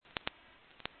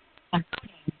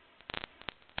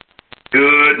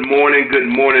Good morning,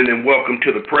 and welcome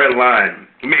to the prayer line.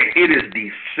 Man, it is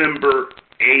December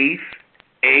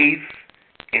 8th,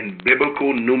 and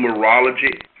biblical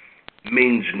numerology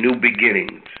means new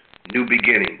beginnings. New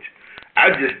beginnings. I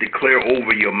just declare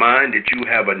over your mind that you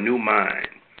have a new mind.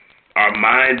 Our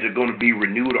minds are going to be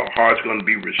renewed, our hearts are going to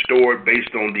be restored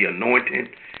based on the anointing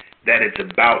that it's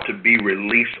about to be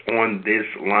released on this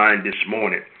line this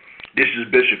morning. This is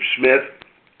Bishop Smith.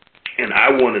 And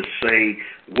I want to say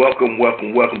welcome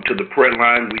to the prayer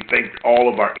line. We thank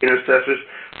all of our intercessors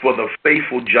for the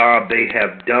faithful job they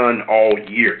have done all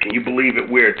year. Can you believe it?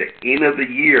 We're at the end of the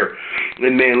year.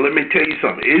 And, man, let me tell you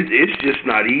something. It's just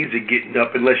not easy getting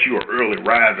up unless you're an early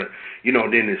riser.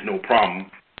 Then there's no problem.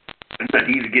 It's not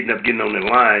easy getting on the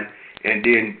line. And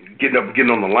then getting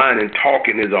on the line and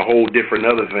talking is a whole different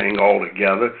other thing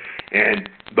altogether. And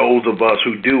those of us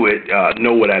who do it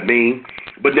know what I mean.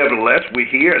 But nevertheless, we're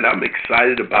here, and I'm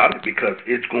excited about it because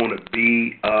it's going to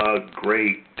be a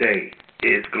great day.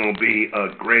 It's going to be a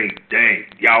great day.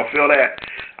 Y'all feel that?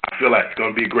 I feel like it's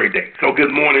going to be a great day. So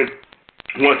good morning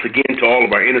once again to all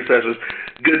of our intercessors.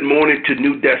 Good morning to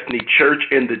New Destiny Church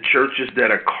and the churches that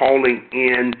are calling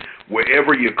in,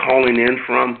 wherever you're calling in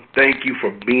from. Thank you for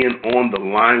being on the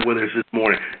line with us this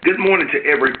morning. Good morning to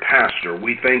every pastor.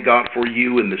 We thank God for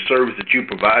you and the service that you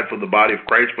provide for the body of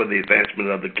Christ for the advancement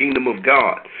of the kingdom of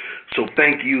God. So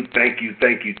thank you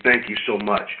so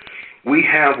much. We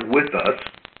have with us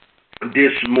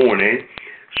this morning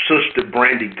Sister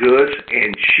Brandy Goods,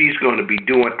 and she's going to be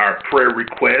doing our prayer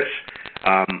requests.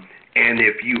 And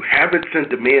if you haven't sent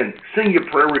them in, send your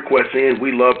prayer requests in.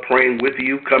 We love praying with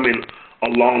you, coming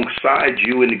alongside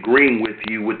you and agreeing with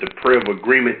you with the prayer of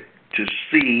agreement to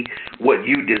see what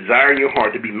you desire in your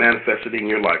heart to be manifested in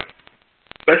your life,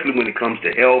 especially when it comes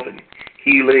to health and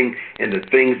healing and the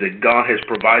things that God has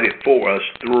provided for us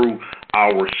through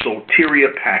our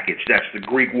soteria package. That's the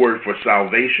Greek word for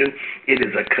salvation. It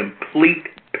is a complete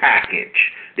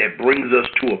package that brings us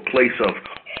to a place of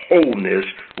wholeness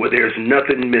where there's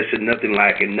nothing missing, nothing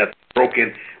lacking, nothing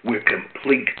broken. We're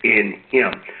complete in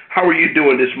Him. How are you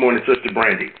doing this morning, Sister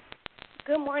Brandy?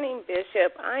 Good morning,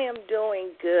 Bishop. I am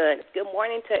doing good. Good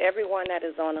morning to everyone that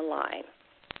is on the line.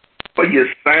 Well, you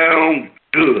sound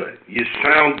good. You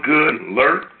sound good,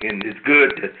 alert, and it's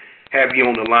good to have you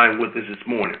on the line with us this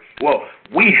morning. Well,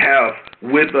 we have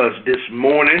with us this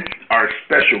morning our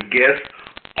special guest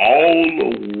all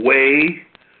the way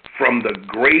from the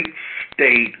great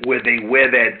state where they wear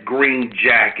that green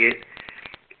jacket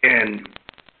and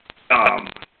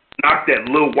knock that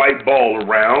little white ball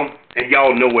around, and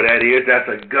y'all know what that is. That's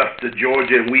Augusta,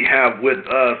 Georgia, and we have with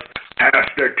us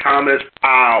Pastor Thomas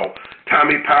Powell.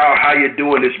 Tommy Powell, how you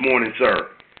doing this morning, sir?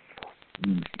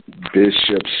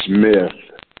 Bishop Smith,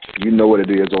 you know what it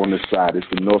is on this side. It's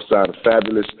the north side of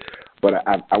fabulous, but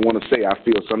I want to say I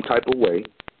feel some type of way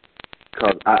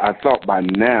because I thought by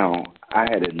now I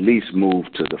had at least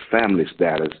moved to the family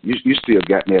status. You still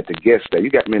got me at the guest status. You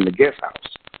got me in the guest house.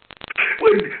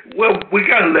 Well, we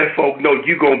got to let folk know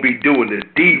you're going to be doing the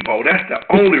Devo. That's the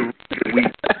only reason we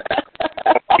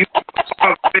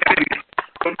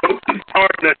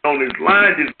partner on this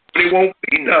line. It won't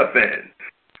be nothing.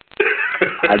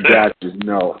 I got you.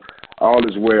 No, all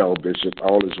is well, Bishop.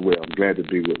 All is well. I'm glad to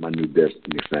be with my New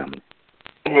Destiny family.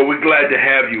 Well, we're glad to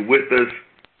have you with us.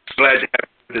 Glad to have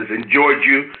you with us. Enjoyed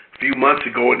you a few months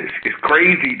ago, and it's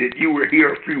crazy that you were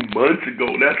here a few months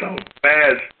ago. That's how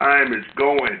fast time is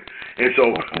going. And so,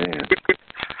 we're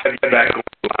have you back on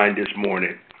the line this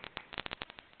morning.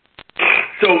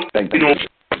 So,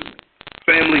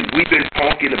 family, we've been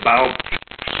talking about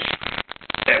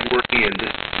that we're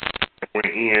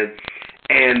in,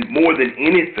 and more than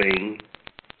anything,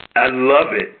 I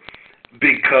love it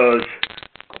because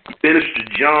Minister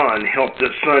John helped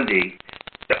us Sunday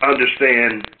to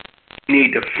understand we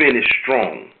need to finish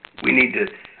strong.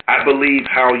 I believe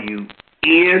how you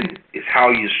end is how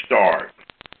you start,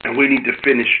 and we need to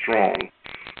finish strong.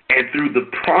 And through the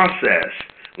process,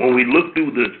 when we look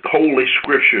through the Holy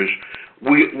Scriptures,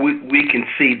 we can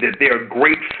see that they are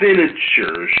great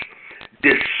finishers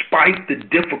despite the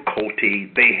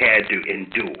difficulty they had to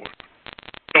endure.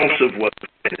 Joseph was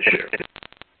a finisher.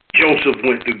 Joseph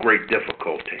went through great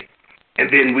difficulty. And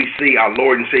then we see our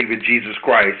Lord and Savior Jesus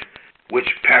Christ, which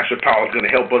Pastor Powell is going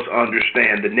to help us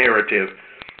understand the narrative,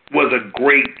 was a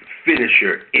great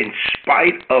finisher in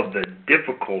spite of the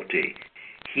difficulty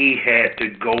he had to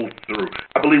go through.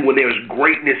 I believe when there's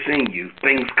greatness in you,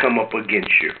 things come up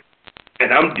against you.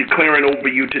 And I'm declaring over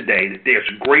you today that there's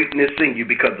greatness in you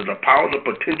because of the power and the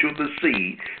potential of the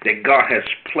seed that God has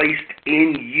placed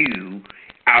in you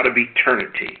out of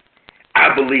eternity.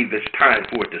 I believe it's time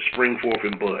for it to spring forth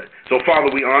in bud. So,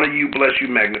 Father, we honor you, bless you,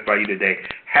 magnify you today.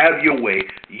 Have your way.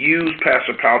 Use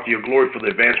Pastor Powell to your glory for the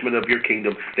advancement of your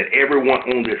kingdom, that everyone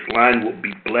on this line will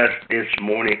be blessed this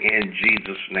morning in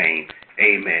Jesus' name.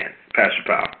 Amen. Pastor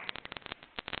Powell.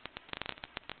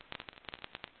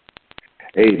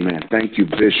 Amen. Thank you,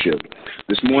 Bishop.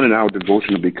 This morning our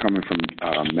devotion will be coming from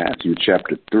Matthew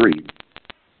chapter 3.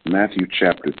 Matthew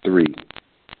chapter 3.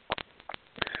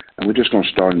 And we're just going to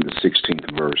start in the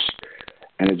 16th verse.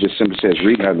 And it just simply says,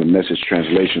 read out of the Message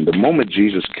translation. The moment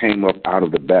Jesus came up out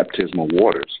of the baptismal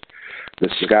waters, the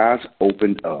skies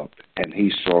opened up and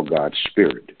he saw God's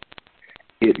Spirit.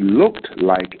 It looked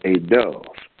like a dove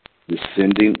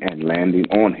descending and landing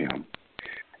on him.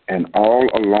 And all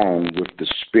along with the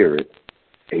Spirit,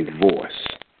 a voice.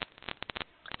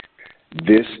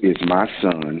 This is my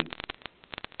Son,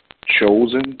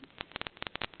 chosen,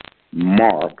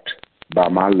 marked by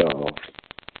my love,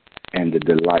 and the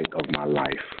delight of my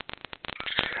life.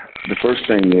 The first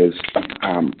thing is,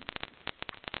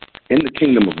 in the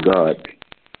kingdom of God,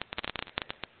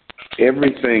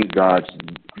 everything God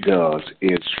does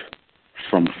is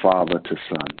from father to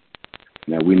son.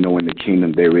 Now, we know in the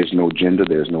kingdom there is no gender,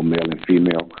 there's no male and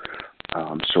female,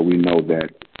 so we know that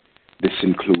this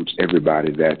includes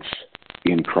everybody that's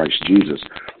in Christ Jesus.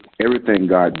 Everything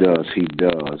God does, he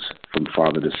does from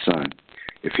father to son.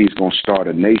 If he's going to start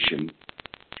a nation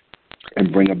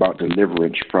and bring about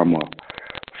deliverance from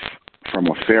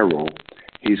a Pharaoh,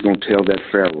 he's going to tell that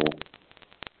Pharaoh,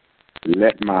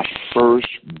 let my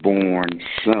firstborn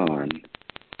son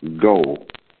go,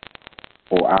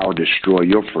 or I'll destroy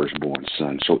your firstborn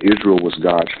son. So Israel was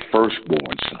God's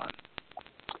firstborn son.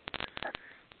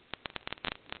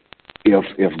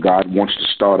 If God wants to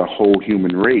start a whole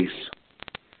human race,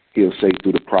 he'll say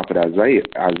through the prophet Isaiah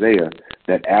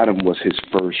that Adam was his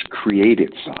first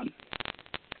created son.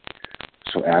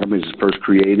 So Adam is his first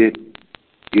created.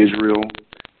 Israel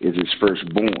is his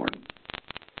firstborn.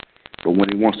 But when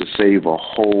he wants to save a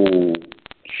whole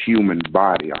human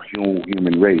body, a whole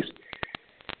human race,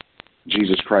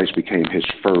 Jesus Christ became his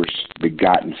first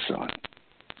begotten son.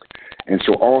 And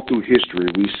so all through history,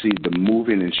 we see the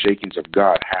moving and shakings of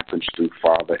God happens through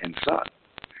Father and Son.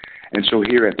 And so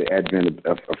here at the advent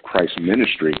of Christ's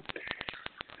ministry,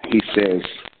 he says,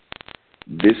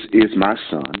 this is my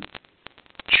Son,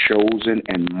 chosen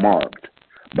and marked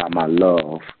by my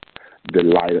love,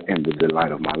 delight, and the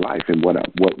delight of my life. And what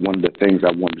one of the things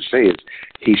I wanted to say is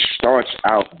he starts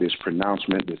out this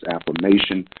pronouncement, this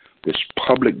affirmation, this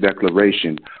public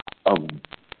declaration of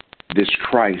this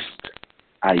Christ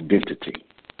identity.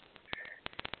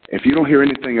 If you don't hear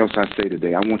anything else I say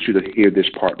today, I want you to hear this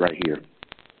part right here.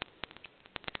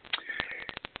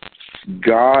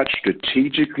 God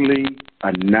strategically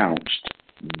announced,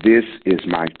 this is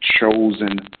my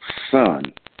chosen son,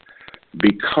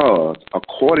 because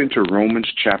according to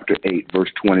Romans chapter 8, verse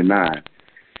 29,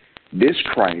 this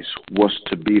Christ was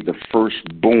to be the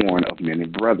firstborn of many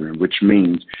brethren, which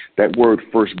means that word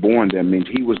firstborn there means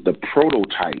he was the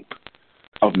prototype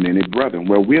of many brethren.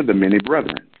 Well, we're the many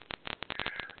brethren.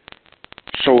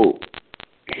 So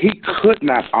he could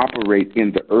not operate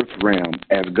in the earth realm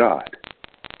as God.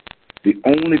 The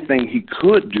only thing he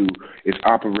could do is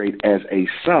operate as a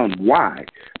son. Why?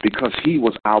 Because he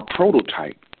was our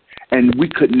prototype. And we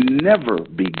could never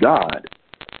be God.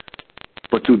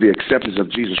 But through the acceptance of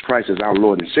Jesus Christ as our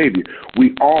Lord and Savior,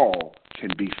 we all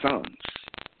can be sons.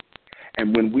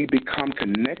 And when we become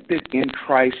connected in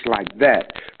Christ like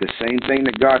that, the same thing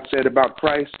that God said about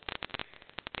Christ,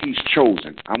 he's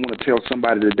chosen. I want to tell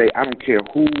somebody today, I don't care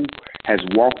who has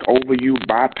walked over you,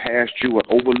 bypassed you, or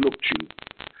overlooked you.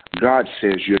 God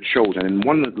says you're chosen. And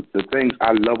one of the things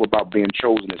I love about being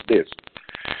chosen is this.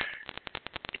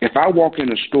 If I walk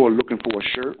in a store looking for a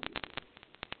shirt,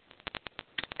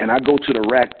 and I go to the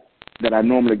rack that I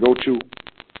normally go to,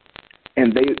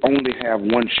 and they only have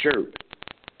one shirt,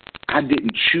 I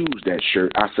didn't choose that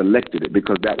shirt. I selected it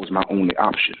because that was my only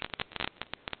option.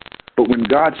 But when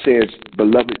God says,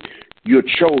 beloved, you're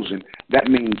chosen, that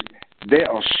means there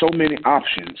are so many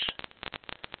options.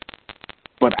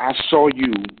 But I saw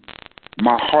you,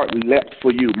 my heart leapt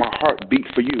for you, my heart beat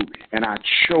for you, and I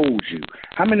chose you.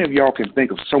 How many of y'all can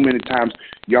think of so many times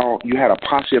you had a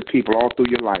posse of people all through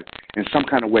your life, and some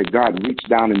kind of way God reached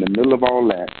down in the middle of all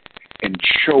that and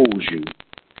chose you,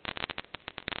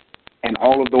 and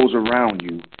all of those around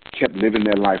you kept living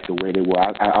their life the way they were.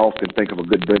 I often think of a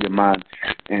good buddy of mine,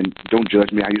 and don't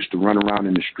judge me, I used to run around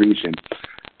in the streets, and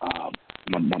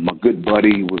my good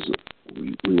buddy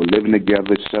we were living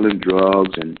together, selling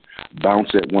drugs, and bounce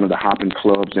at one of the hopping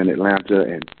clubs in Atlanta,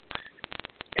 and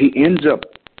he ends up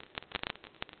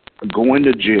going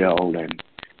to jail and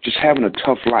just having a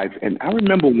tough life. And I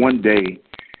remember one day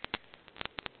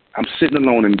I'm sitting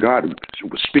alone and God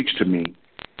speaks to me.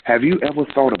 Have you ever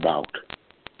thought about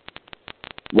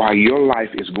why your life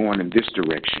is going in this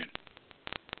direction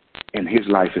and his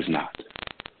life is not?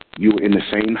 You were in the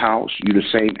same house, you the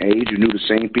same age, you knew the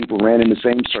same people, ran in the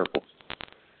same circle.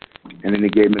 And then he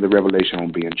gave me the revelation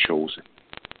on being chosen.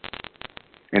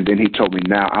 And then he told me,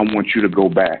 now I want you to go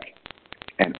back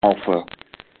and offer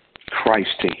Christ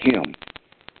to him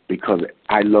because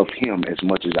I love him as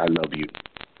much as I love you.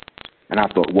 And I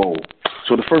thought, whoa.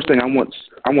 So the first thing I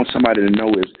want somebody to know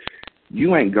is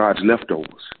you ain't God's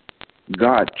leftovers.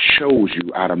 God chose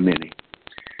you out of many.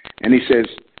 And he says,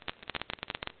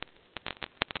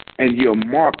 and you're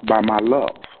marked by my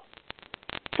love.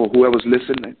 For whoever's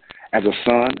listening, as a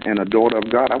son and a daughter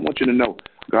of God, I want you to know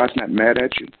God's not mad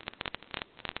at you.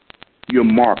 You're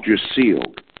marked, you're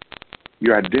sealed.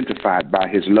 You're identified by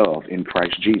his love in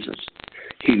Christ Jesus.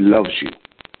 He loves you.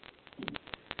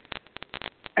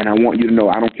 And I want you to know,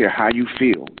 I don't care how you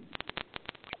feel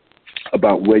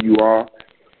about where you are,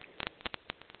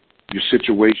 your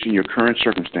situation, your current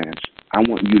circumstance. I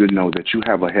want you to know that you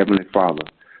have a heavenly Father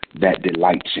that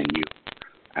delights in you.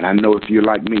 And I know if you're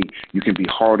like me, you can be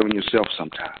hard on yourself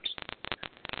sometimes.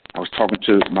 I was talking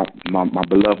to my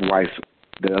beloved wife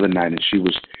the other night, and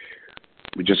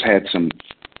we just had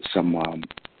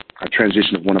a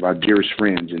transition of one of our dearest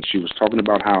friends, and she was talking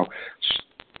about how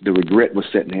the regret was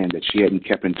setting in that she hadn't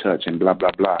kept in touch and blah,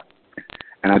 blah, blah.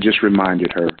 And I just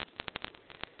reminded her,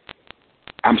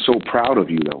 I'm so proud of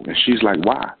you, though. And she's like,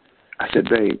 why? I said,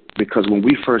 babe, because when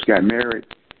we first got married,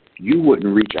 you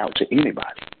wouldn't reach out to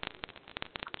anybody,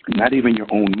 not even your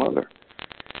own mother.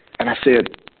 And I said,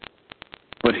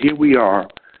 but here we are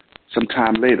some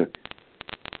time later.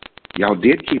 Y'all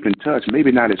did keep in touch,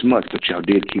 maybe not as much, but y'all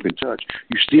did keep in touch.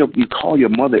 You call your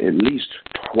mother at least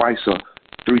twice or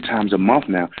 3 times a month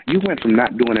now. You went from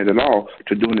not doing it at all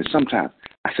to doing it sometimes.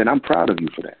 I said, I'm proud of you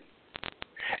for that.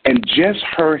 And just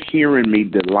her hearing me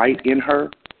delight in her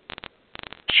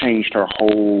changed her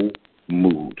whole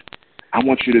mood. I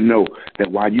want you to know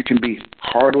that while you can be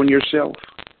hard on yourself,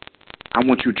 I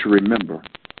want you to remember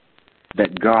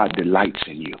that God delights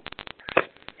in you.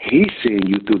 He's seeing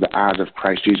you through the eyes of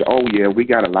Christ Jesus. Oh, yeah, we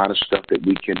got a lot of stuff that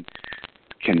we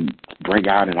can bring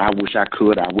out, and I wish I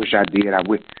could, I wish I did,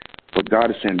 But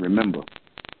God is saying, remember,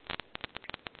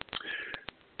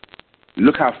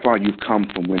 look how far you've come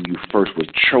from when you first were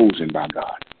chosen by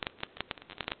God.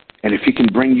 And if he can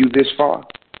bring you this far,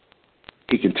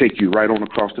 he can take you right on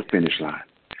across the finish line.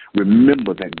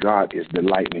 Remember that God is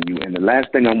delighting in you. And the last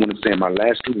thing I want to say in my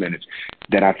last 2 minutes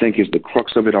that I think is the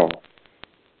crux of it all.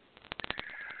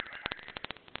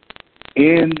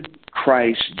 In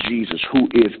Christ Jesus, who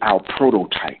is our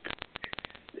prototype.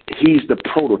 He's the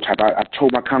prototype. I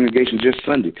told my congregation just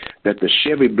Sunday that the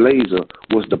Chevy Blazer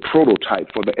was the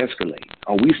prototype for the Escalade.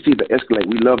 Oh, we see the Escalade.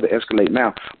 We love the Escalade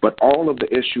now. But all of the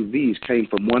SUVs came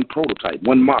from one prototype,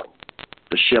 one model,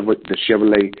 the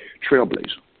Chevrolet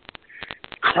Trailblazer.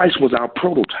 Christ was our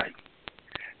prototype.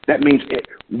 That means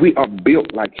we are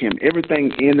built like him.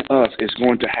 Everything in us is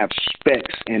going to have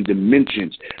specs and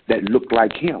dimensions that look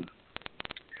like him.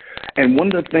 And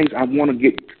one of the things I want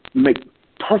to make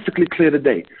perfectly clear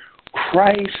today,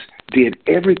 Christ did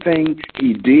everything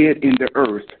he did in the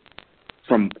earth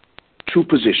from 2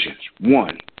 positions.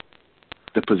 1,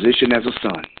 the position as a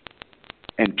son,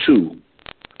 and 2,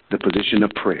 the position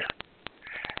of prayer.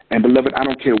 And beloved, I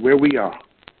don't care where we are,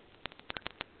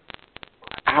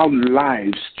 our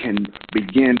lives can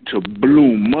begin to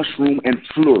bloom, mushroom, and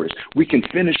flourish. We can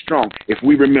finish strong if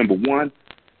we remember, 1,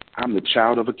 I'm the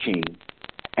child of a king,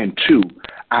 and 2,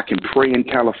 I can pray in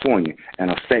California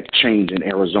and affect change in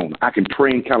Arizona. I can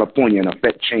pray in California and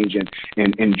affect change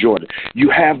in Georgia. You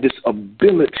have this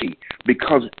ability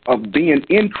because of being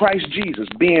in Christ Jesus,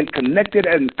 being connected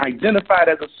and identified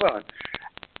as a son.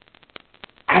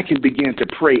 I can begin to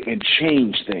pray and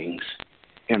change things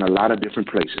in a lot of different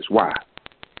places. Why?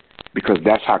 Because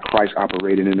that's how Christ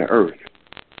operated in the earth.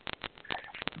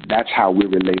 That's how we're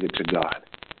related to God.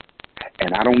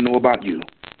 And I don't know about you,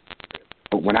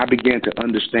 but when I began to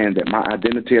understand that my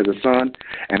identity as a son,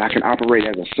 and I can operate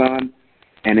as a son,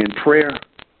 and in prayer,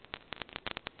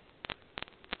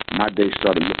 my day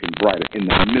started looking brighter in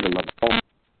the middle of all.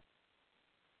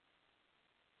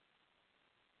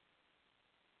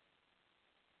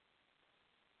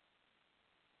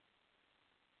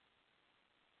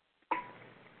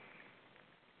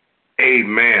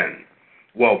 Amen.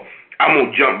 Well, I'm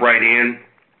going to jump right in.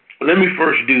 Let me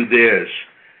first do this.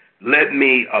 Let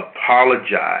me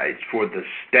apologize for the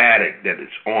static that is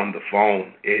on the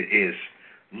phone. It is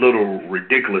little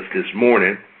ridiculous this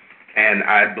morning, and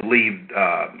I believe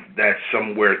that's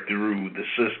somewhere through the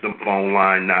system phone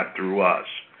line, not through us.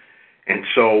 And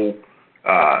so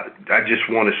I just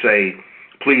want to say,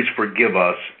 please forgive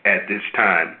us at this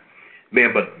time.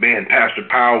 Man, Pastor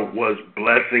Powell was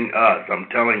blessing us. I'm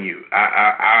telling you,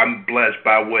 I'm blessed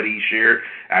by what he shared.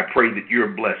 I pray that you're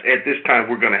blessed. At this time,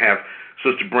 we're going to have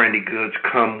Sister Brandy Goods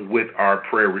come with our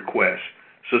prayer request.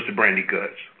 Sister Brandy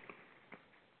Goods.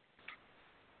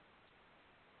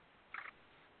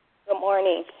 Good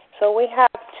morning. So we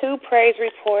have two praise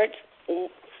reports.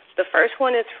 The first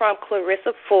one is from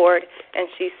Clarissa Ford, and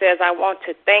she says, I want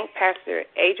to thank Pastor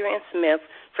Adrian Smith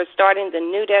for starting the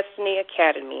New Destiny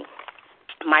Academy.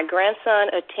 My grandson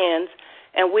attends,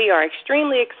 and we are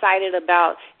extremely excited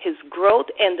about his growth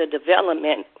and the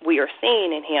development we are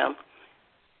seeing in him,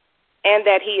 and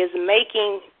that he is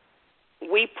making,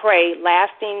 we pray,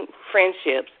 lasting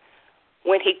friendships.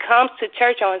 When he comes to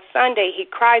church on Sunday, he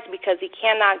cries because he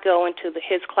cannot go into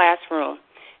his classroom.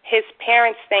 His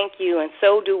parents thank you, and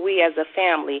so do we as a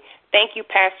family. Thank you,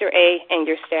 Pastor A, and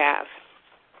your staff.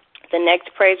 The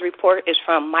next praise report is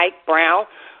from Mike Brown,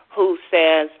 who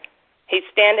says, he's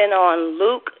standing on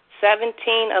Luke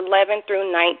 17:11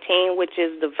 through 19, which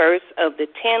is the verse of the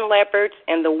 10 lepers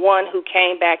and the one who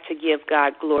came back to give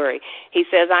God glory. He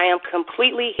says, I am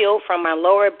completely healed from my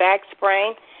lower back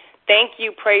sprain. Thank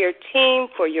you, prayer team,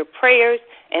 for your prayers,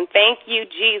 and thank you,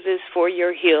 Jesus, for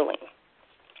your healing.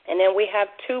 And then we have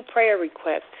two prayer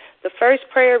requests. The first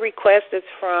prayer request is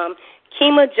from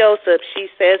Kima Joseph. She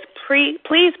says, please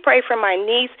pray for my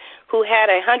niece who had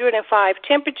a 105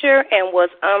 temperature and was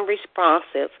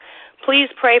unresponsive. Please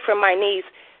pray for my niece.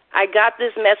 I got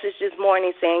this message this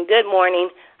morning saying, good morning.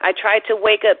 I tried to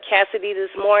wake up Cassidy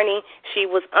this morning. She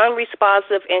was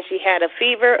unresponsive, and she had a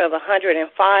fever of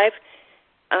 105.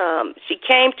 She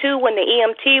came to when the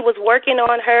EMT was working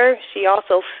on her. She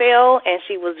also fell, and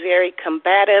she was very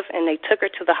combative, and they took her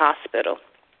to the hospital.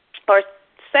 Our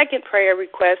second prayer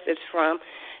request is from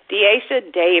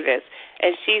Deasia Davis,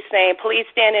 and she's saying, please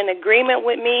stand in agreement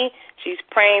with me. She's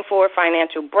praying for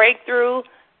financial breakthrough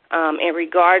in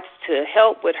regards to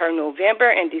help with her November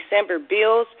and December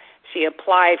bills. She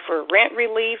applied for rent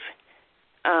relief.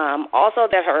 Also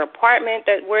that her apartment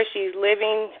where she's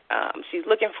living, she's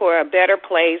looking for a better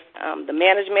place. The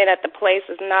management at the place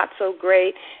is not so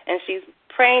great, and she's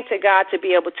praying to God to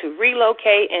be able to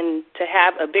relocate and to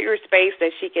have a bigger space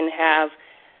that she can have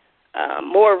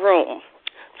more room.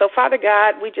 So, Father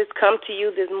God, we just come to you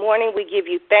this morning. We give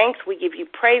you thanks. We give you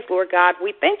praise, Lord God.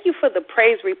 We thank you for the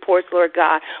praise reports, Lord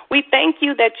God. We thank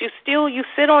you that you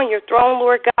sit on your throne,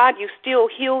 Lord God. You still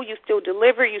heal. You still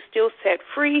deliver. You still set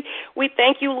free. We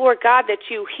thank you, Lord God,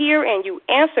 that you hear and you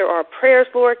answer our prayers,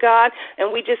 Lord God.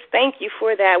 And we just thank you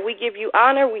for that. We give you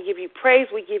honor. We give you praise.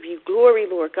 We give you glory,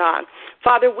 Lord God.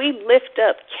 Father, we lift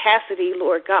up Cassidy,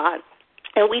 Lord God.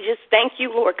 And we just thank you,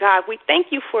 Lord God. We thank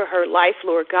you for her life,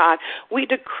 Lord God. We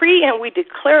decree and we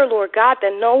declare, Lord God,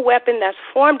 that no weapon that's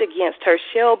formed against her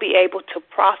shall be able to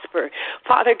prosper.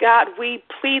 Father God, we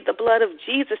plead the blood of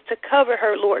Jesus to cover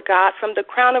her, Lord God, from the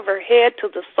crown of her head to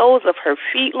the soles of her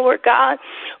feet, Lord God.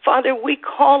 Father, we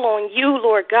call on you,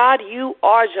 Lord God. You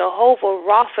are Jehovah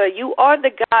Rapha. You are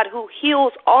the God who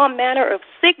heals all manner of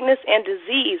sickness and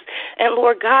disease. And,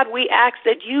 Lord God, we ask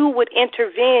that you would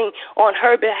intervene on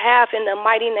her behalf in the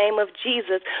mighty name of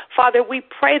Jesus. Father, we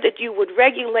pray that you would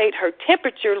regulate her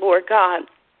temperature, Lord God.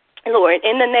 Lord,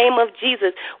 in the name of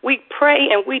Jesus, we pray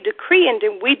and we decree and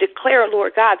we declare,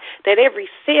 Lord God, that every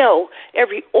cell,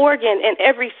 every organ, and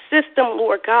every system,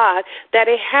 Lord God, that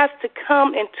it has to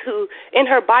come in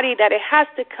her body, that it has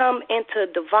to come into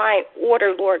divine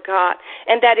order, Lord God,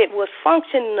 and that it will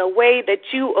function in a way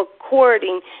that you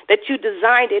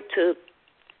designed it to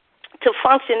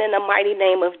function in the mighty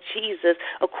name of Jesus,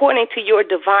 according to your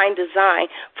divine design.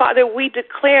 Father, we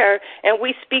declare and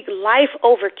we speak life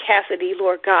over Cassidy,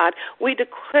 Lord God. We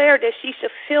declare that she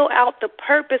should fill out the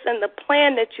purpose and the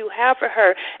plan that you have for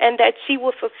her, and that she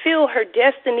will fulfill her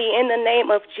destiny in the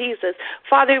name of Jesus.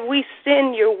 Father, we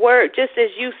send your word just as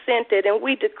you sent it, and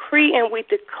we decree and we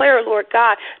declare, Lord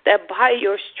God, that by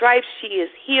your stripes she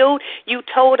is healed. You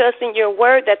told us in your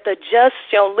word that the just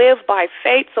shall live by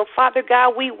faith. So, Father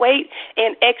God, we wait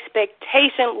in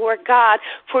expectation, Lord God,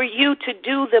 for you to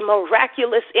do the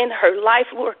miraculous in her life,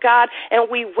 Lord God,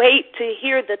 and we wait to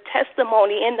hear the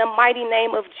testimony in the mighty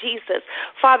name of Jesus.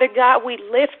 Father God, we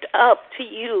lift up to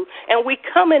you, and we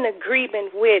come in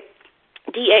agreement with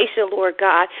Deasia, Lord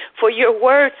God, for your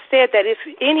word said that if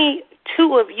any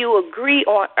two of you agree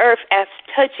on earth as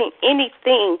touching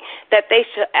anything that they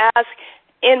should ask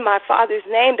in my Father's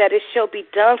name, that it shall be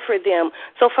done for them.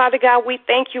 So, Father God, we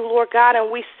thank you, Lord God,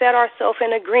 and we set ourselves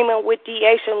in agreement with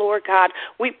Deasia, Lord God.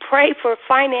 We pray for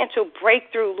financial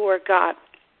breakthrough, Lord God.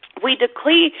 We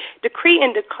decree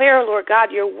and declare, Lord God,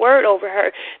 your word over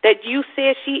her, that you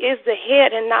said she is the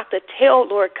head and not the tail,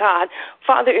 Lord God.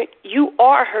 Father, you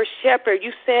are her shepherd.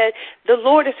 You said the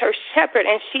Lord is her shepherd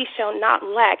and she shall not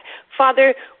lack.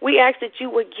 Father, we ask that you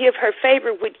would give her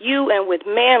favor with you and with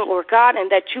man, Lord God,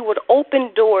 and that you would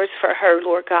open doors for her,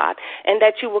 Lord God, and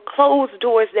that you would close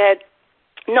doors that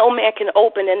no man can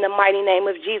open in the mighty name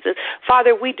of Jesus.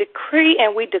 Father, we decree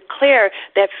and we declare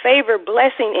that favor,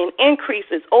 blessing, and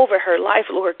increases over her life,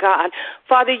 Lord God.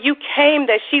 Father, you came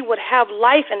that she would have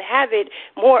life and have it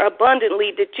more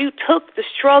abundantly, that you took the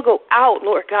struggle out,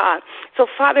 Lord God. So,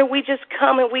 Father, we just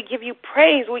come and we give you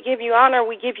praise, we give you honor,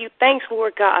 we give you thanks,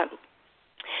 Lord God.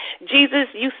 Jesus,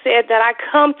 you said that I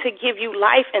come to give you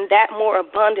life and that more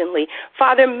abundantly.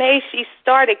 Father, may she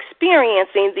start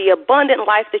experiencing the abundant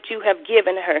life that you have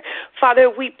given her. Father,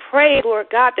 we pray, Lord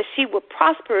God, that she will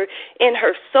prosper in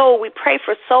her soul. We pray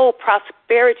for soul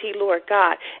prosperity, Lord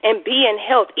God, and be in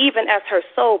health even as her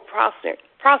soul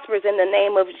prospers in the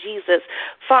name of Jesus.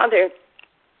 Father,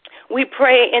 we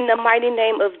pray in the mighty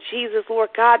name of Jesus, Lord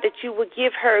God, that you would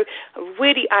give her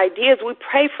witty ideas. We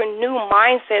pray for new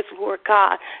mindsets, Lord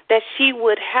God, that she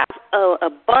would have an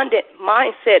abundant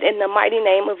mindset in the mighty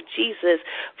name of Jesus.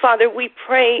 Father, we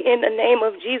pray in the name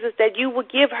of Jesus that you would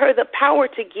give her the power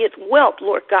to get wealth,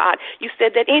 Lord God. You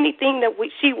said that anything that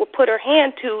she will put her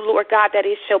hand to, Lord God, that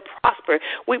it shall prosper.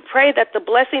 We pray that the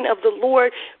blessing of the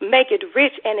Lord make it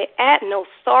rich and it add no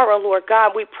sorrow, Lord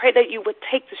God. We pray that you would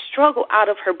take the struggle out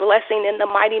of her blessing in the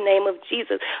mighty name of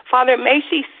Jesus. Father, may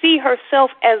she see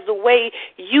herself as the way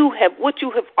what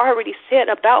you have already said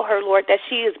about her, Lord, that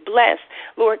she is blessed.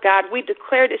 Lord God, we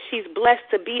declare that she's blessed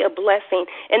to be a blessing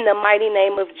in the mighty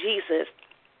name of Jesus.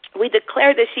 We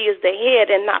declare that she is the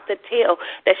head and not the tail,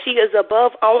 that she is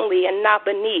above only and not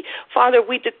beneath. Father,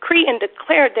 we decree and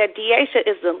declare that Deasia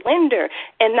is a lender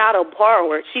and not a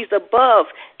borrower. She's above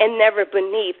and never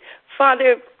beneath.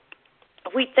 Father,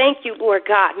 we thank you, Lord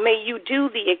God. May you do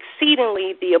the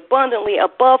exceedingly, the abundantly,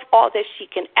 above all that she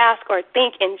can ask or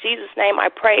think. In Jesus' name I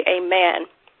pray, amen.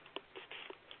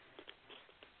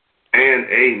 And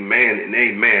amen and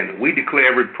amen. We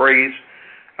declare every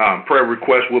prayer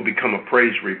request will become a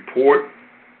praise report.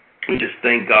 We just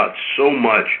thank God so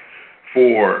much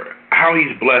for how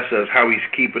he's blessed us, how he's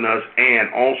keeping us,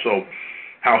 and also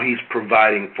how he's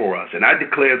providing for us. And I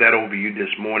declare that over you this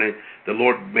morning. The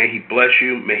Lord, may he bless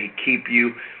you, may he keep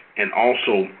you, and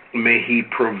also may he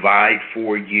provide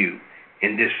for you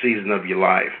in this season of your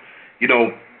life. You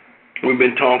know, we've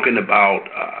been talking about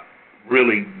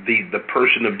really the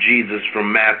person of Jesus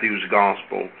from Matthew's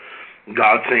gospel.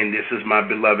 God saying, this is my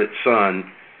beloved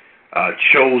son,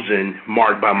 chosen,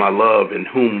 marked by my love, in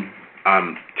whom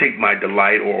I take my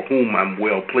delight, or whom I'm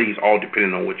well pleased, all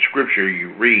depending on what scripture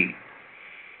you read.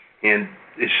 And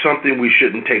it's something we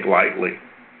shouldn't take lightly.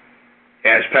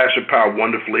 As Pastor Powell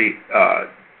wonderfully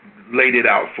laid it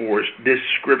out for us, this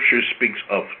scripture speaks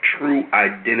of true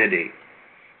identity,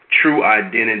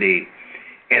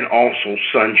 and also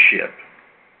sonship.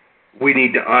 We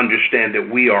need to understand that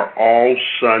we are all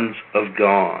sons of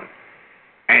God.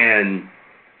 And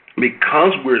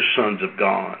because we're sons of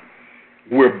God,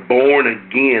 we're born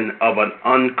again of an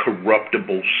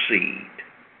uncorruptible seed.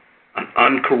 An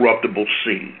uncorruptible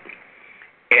seed.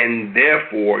 And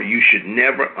therefore, you should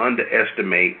never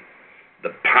underestimate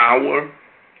the power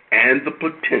and the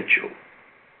potential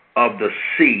of the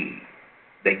seed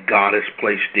that God has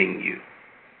placed in you.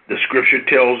 The scripture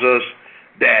tells us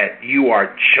that you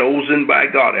are chosen by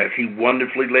God, as he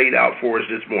wonderfully laid out for us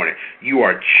this morning. You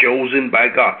are chosen by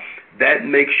God. That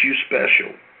makes you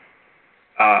special.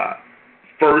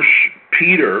 First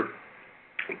Peter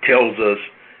tells us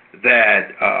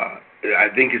that, I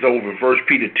think it's over 1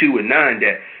 Peter 2:9,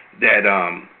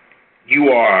 that you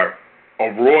are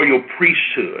a royal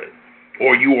priesthood,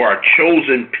 or you are a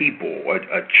chosen people, or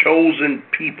a chosen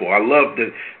people. I love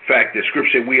the fact that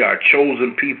Scripture said we are a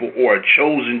chosen people, or a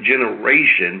chosen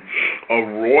generation, a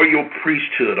royal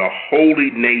priesthood, a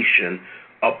holy nation,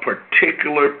 a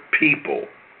particular people,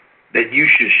 that you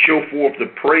should show forth the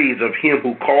praise of him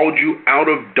who called you out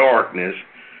of darkness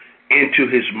into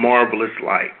his marvelous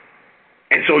light.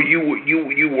 And so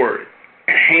you were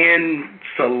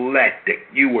hand-selected.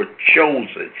 You were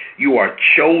chosen. You are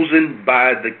chosen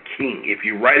by the King. If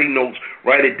you're writing notes,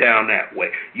 write it down that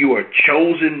way. You are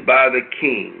chosen by the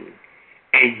King,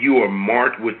 and you are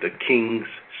marked with the King's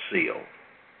seal.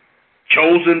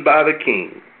 Chosen by the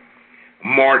King,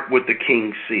 marked with the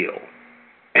King's seal.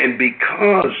 And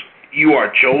because You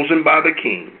are chosen by the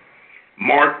King,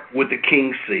 marked with the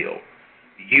King's seal.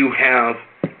 You have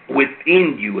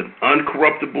within you an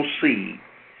uncorruptible seed.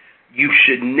 You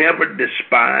should never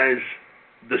despise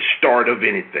the start of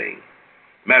anything.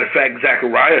 Matter of fact,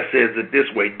 Zechariah says it this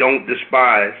way: don't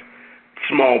despise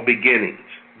small beginnings.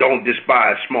 Don't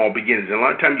despise small beginnings. And a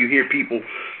lot of times you hear people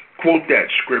quote that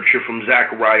scripture from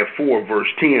Zechariah 4, verse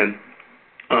 10.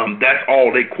 That's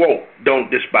all they quote.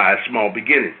 Don't despise small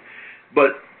beginnings.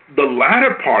 But the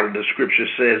latter part of the scripture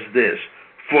says this: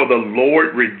 for the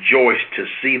Lord rejoiced to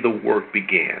see the work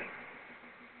begin,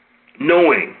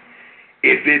 knowing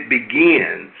if it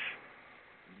begins,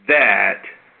 that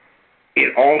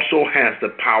it also has the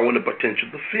power and the potential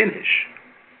to finish.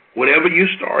 Whatever you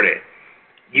start at,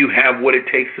 you have what it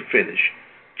takes to finish.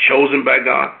 Chosen by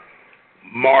God,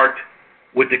 marked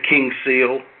with the King's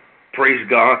seal. Praise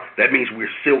God. That means we're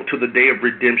sealed to the day of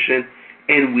redemption,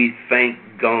 and we thank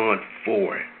God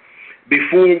for it.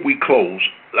 Before we close,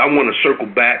 I want to circle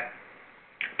back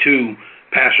to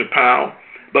Pastor Powell.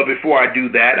 But before I do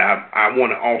that, I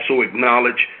want to also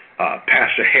acknowledge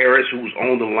Pastor Harris, who's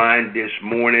on the line this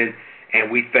morning,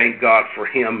 and we thank God for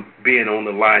him being on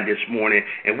the line this morning.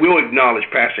 And we'll acknowledge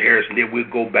Pastor Harris, and then we'll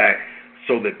go back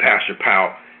so that Pastor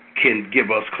Powell can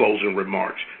give us closing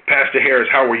remarks. Pastor Harris,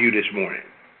 how are you this morning?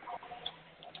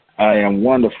 I am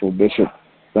wonderful, Bishop.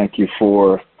 Thank you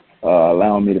for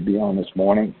allowing me to be on this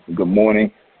morning. Good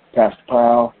morning, Pastor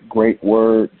Powell. Great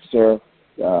word, sir.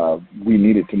 We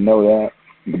needed to know that.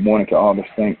 Good morning to all the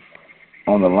saints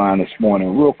on the line this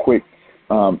morning. Real quick,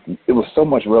 there was so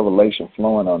much revelation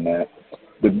flowing on that.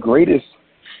 The greatest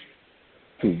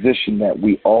position that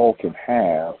we all can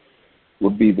have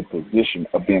would be the position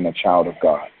of being a child of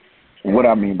God. And what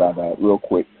I mean by that, real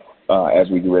quick, as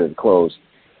we get ready to close,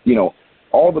 you know,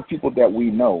 all the people that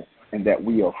we know and that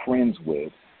we are friends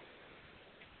with,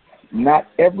 not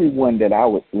everyone that I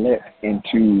would let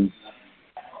into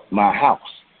my house.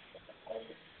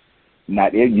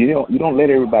 You don't let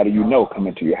everybody you know come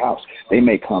into your house. They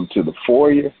may come to the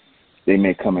foyer, they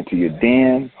may come into your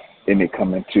den, they may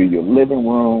come into your living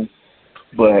room,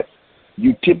 but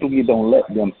you typically don't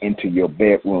let them into your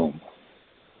bedroom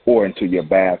or into your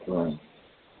bathroom.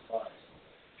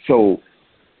 So,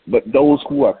 but those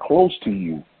who are close to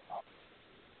you,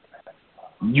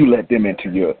 you let them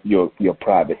into your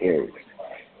private areas.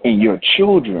 And your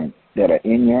children that are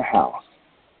in your house,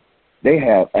 they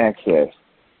have access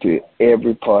to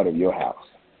every part of your house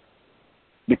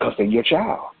because they're your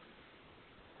child.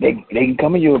 They can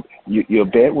come in your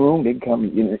bedroom. They can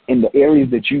come in the areas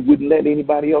that you wouldn't let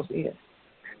anybody else in.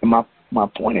 And my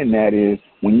point in that is,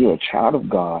 when you're a child of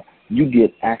God, you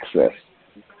get access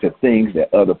to things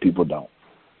that other people don't.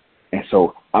 And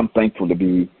so I'm thankful to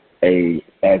be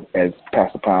as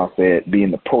Pastor Powell said, being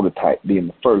the prototype, being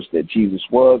the first that Jesus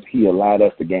was. He allowed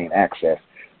us to gain access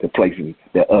to places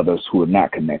that others who are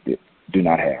not connected do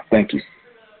not have. Thank you.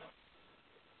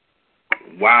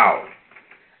 Wow.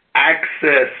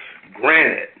 Access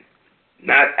granted,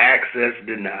 not access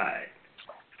denied.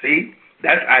 See,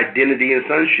 that's identity and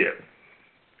sonship.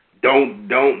 Don't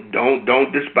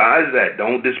despise that.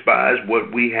 Don't despise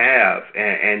what we have.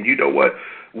 And you know what?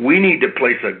 We need to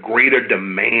place a greater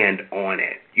demand on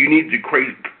it. You need to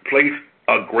place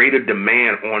a greater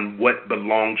demand on what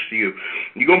belongs to you.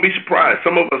 You're going to be surprised.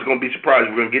 Some of us are going to be surprised.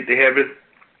 We're going to get to heaven,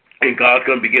 and God's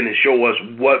going to begin to show us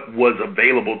what was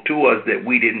available to us that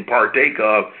we didn't partake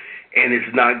of, and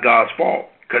it's not God's fault,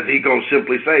 because He's going to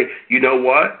simply say, you know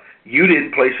what? You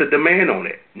didn't place a demand on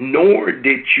it, nor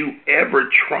did you ever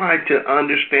try to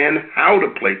understand how to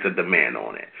place a demand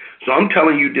on it. So I'm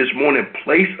telling you this morning,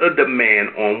 place a demand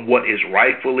on what is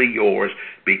rightfully yours,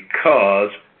 because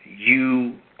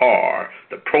you are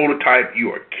the prototype. You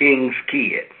are King's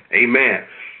kid. Amen.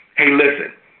 Hey,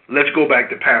 listen, let's go back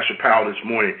to Pastor Powell this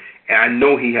morning, and I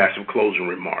know he has some closing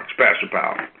remarks. Pastor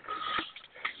Powell.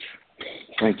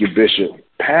 Thank you, Bishop.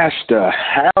 Pastor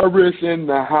Harris in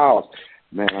the house.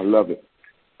 Man, I love it.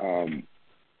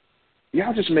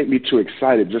 Y'all just make me too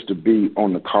excited just to be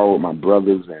on the call with my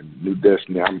brothers and New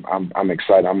Destiny. I'm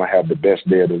excited. I'm gonna have the best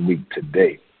day of the week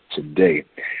today.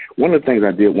 One of the things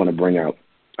I did want to bring out,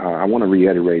 I want to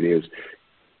reiterate is,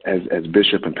 as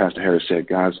Bishop and Pastor Harris said,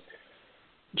 guys,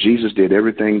 Jesus did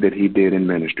everything that he did in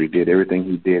ministry, did everything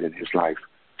he did in his life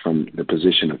from the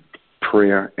position of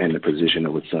prayer and the position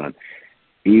of a son.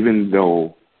 Even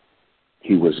though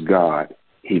he was God,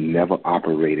 he never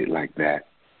operated like that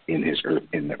in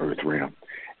the earth realm.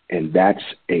 And that's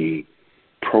a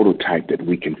prototype that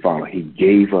we can follow. He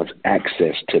gave us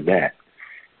access to that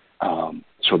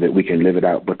so that we can live it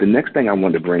out. But the next thing I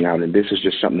wanted to bring out, and this is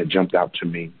just something that jumped out to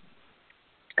me,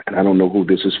 and I don't know who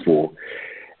this is for,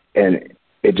 And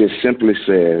it just simply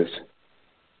says,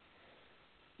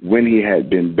 when he had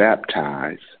been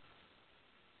baptized,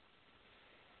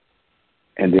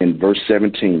 and then verse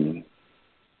 17,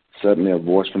 suddenly a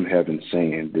voice from heaven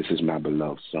saying, "This is my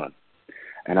beloved son."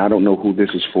 And I don't know who this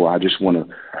is for. I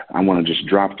want to just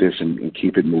drop this and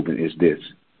keep it moving. Is this: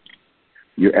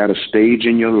 you're at a stage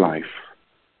in your life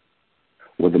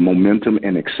where the momentum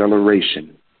and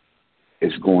acceleration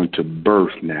is going to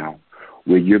birth now,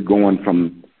 where you're going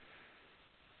from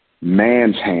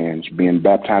man's hands being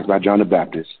baptized by John the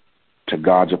Baptist to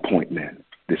God's appointment.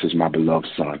 This is my beloved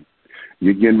son.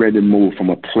 You're getting ready to move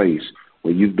from a place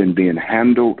where you've been being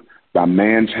handled by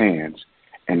man's hands,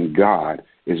 and God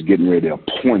is getting ready to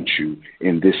appoint you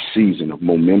in this season of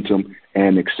momentum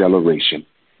and acceleration.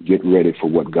 Get ready for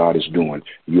what God is doing.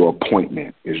 Your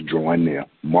appointment is drawing near.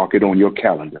 Mark it on your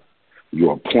calendar.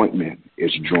 Your appointment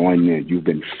is drawing near. You've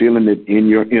been feeling it in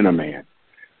your inner man.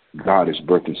 God is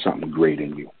birthing something great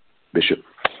in you. Bishop.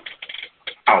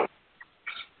 Out.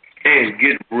 And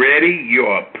get ready.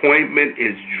 Your appointment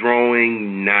is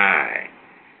drawing nigh.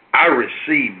 I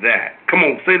receive that. Come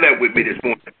on, say that with me this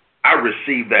morning. I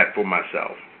receive that for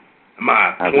myself.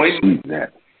 My appointment is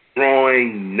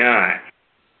drawing nigh.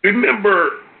 Remember,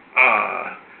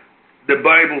 the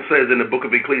Bible says in the book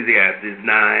of Ecclesiastes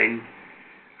 9,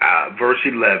 verse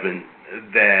 11,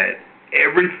 that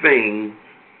everything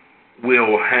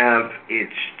will have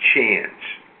its chance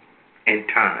and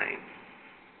time.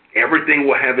 Everything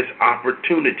will have its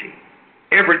opportunity.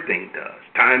 Everything does.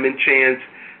 Time and chance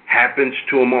happens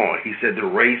to them all. He said the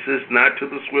race is not to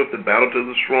the swift, the battle to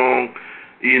the strong,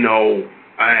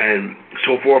 and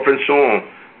so forth and so on.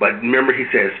 But remember, he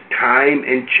says time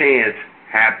and chance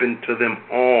happen to them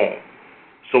all.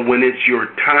 So when it's your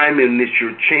time and it's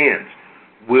your chance,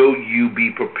 will you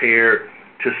be prepared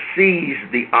to seize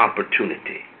the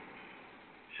opportunity?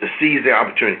 To seize the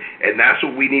opportunity. And that's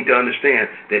what we need to understand,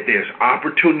 that there's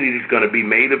opportunities going to be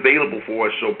made available for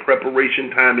us, so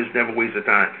preparation time is never wasted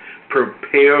time.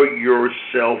 Prepare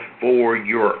yourself for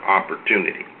your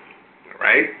opportunity. All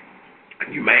right?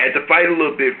 You may have to fight a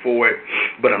little bit for it,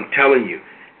 but I'm telling you,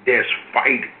 there's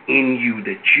fight in you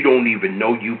that you don't even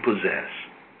know you possess.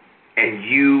 And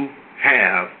you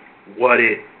have what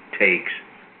it takes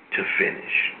to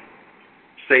finish.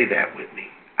 Say that with me.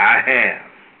 I have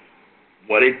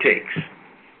what it takes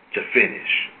to finish,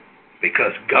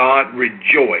 because God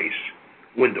rejoiced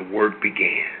when the work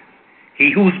began.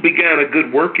 He who's began a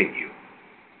good work in you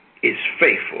is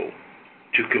faithful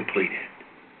to complete it.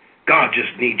 God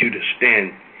just needs you to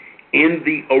stand in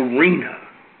the arena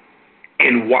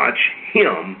and watch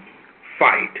him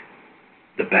fight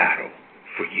the battle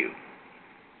for you.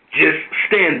 Just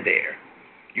stand there.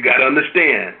 You got to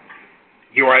understand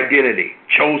your identity,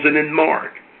 chosen and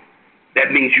marked.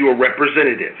 That means you're a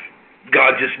representative.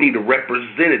 God just needs a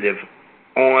representative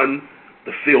on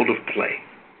the field of play.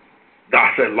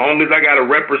 God said, as long as I got a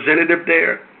representative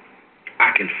there,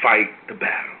 I can fight the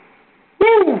battle.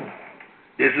 Woo!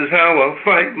 This is how I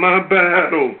fight my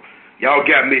battle. Y'all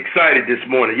got me excited this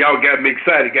morning. Y'all got me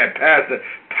excited. Got Pastor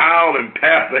Powell and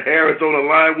Pastor Harris on the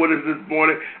line with us this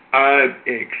morning. I'm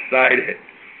excited.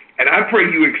 And I pray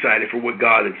you're excited for what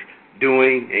God is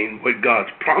doing and what God's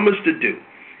promised to do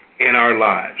in our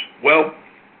lives. Well,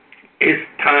 it's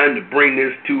time to bring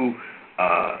this to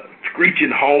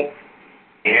screeching halt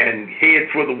and head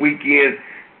for the weekend.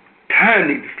 Time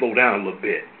needs to slow down a little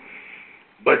bit.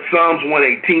 But Psalms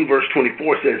 118 verse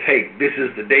 24 says, hey, this is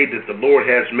the day that the Lord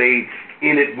has made.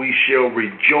 In it we shall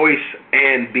rejoice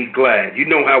and be glad. You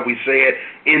know how we say it.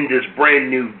 In this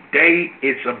brand new day,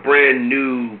 it's a brand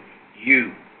new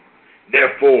you.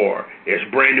 Therefore, there's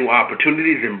brand new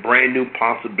opportunities and brand new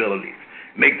possibilities.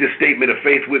 Make this statement of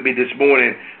faith with me this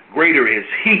morning. Greater is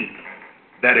he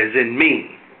that is in me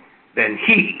than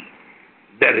he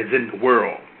that is in the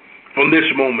world. From this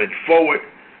moment forward,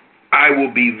 I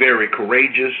will be very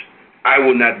courageous. I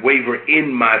will not waver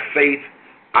in my faith.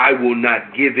 I will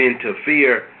not give in to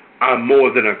fear. I'm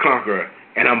more than a conqueror,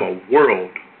 and I'm a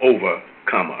world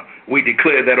overcomer. We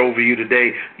declare that over you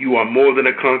today. You are more than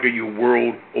a conqueror. You're a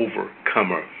world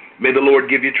overcomer. May the Lord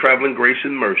give you traveling grace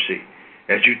and mercy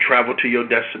as you travel to your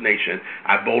destination.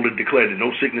 I boldly declare that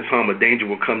no sickness, harm, or danger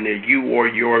will come near you or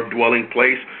your dwelling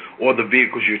place or the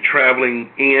vehicles you're traveling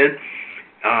in.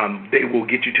 They will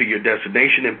get you to your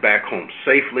destination and back home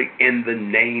safely in the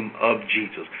name of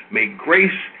Jesus. May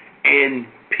grace and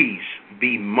peace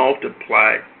be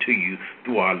multiplied to you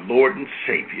through our Lord and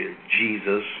Savior,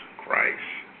 Jesus Christ.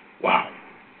 Wow.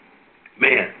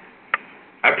 Man,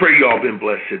 I pray you all been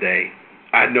blessed today.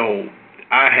 I know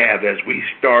I have, as we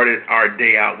started our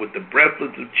day out with the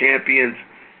Breakfast of Champions.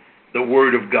 the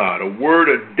word of God. A word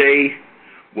a day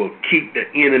will keep the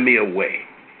enemy away.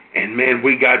 And, man,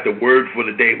 we got the word for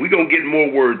the day. We're going to get more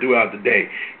word throughout the day,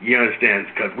 you understand,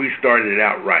 because we started it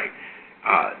out right.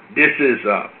 This is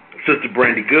Sister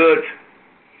Brandy Goods,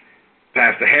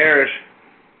 Pastor Harris,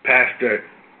 Pastor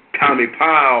Tommy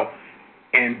Powell,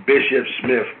 and Bishop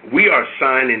Smith. We are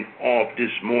signing off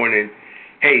this morning.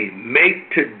 Hey,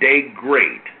 make today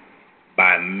great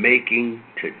by making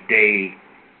today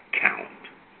count.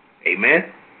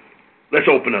 Amen? Let's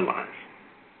open the line.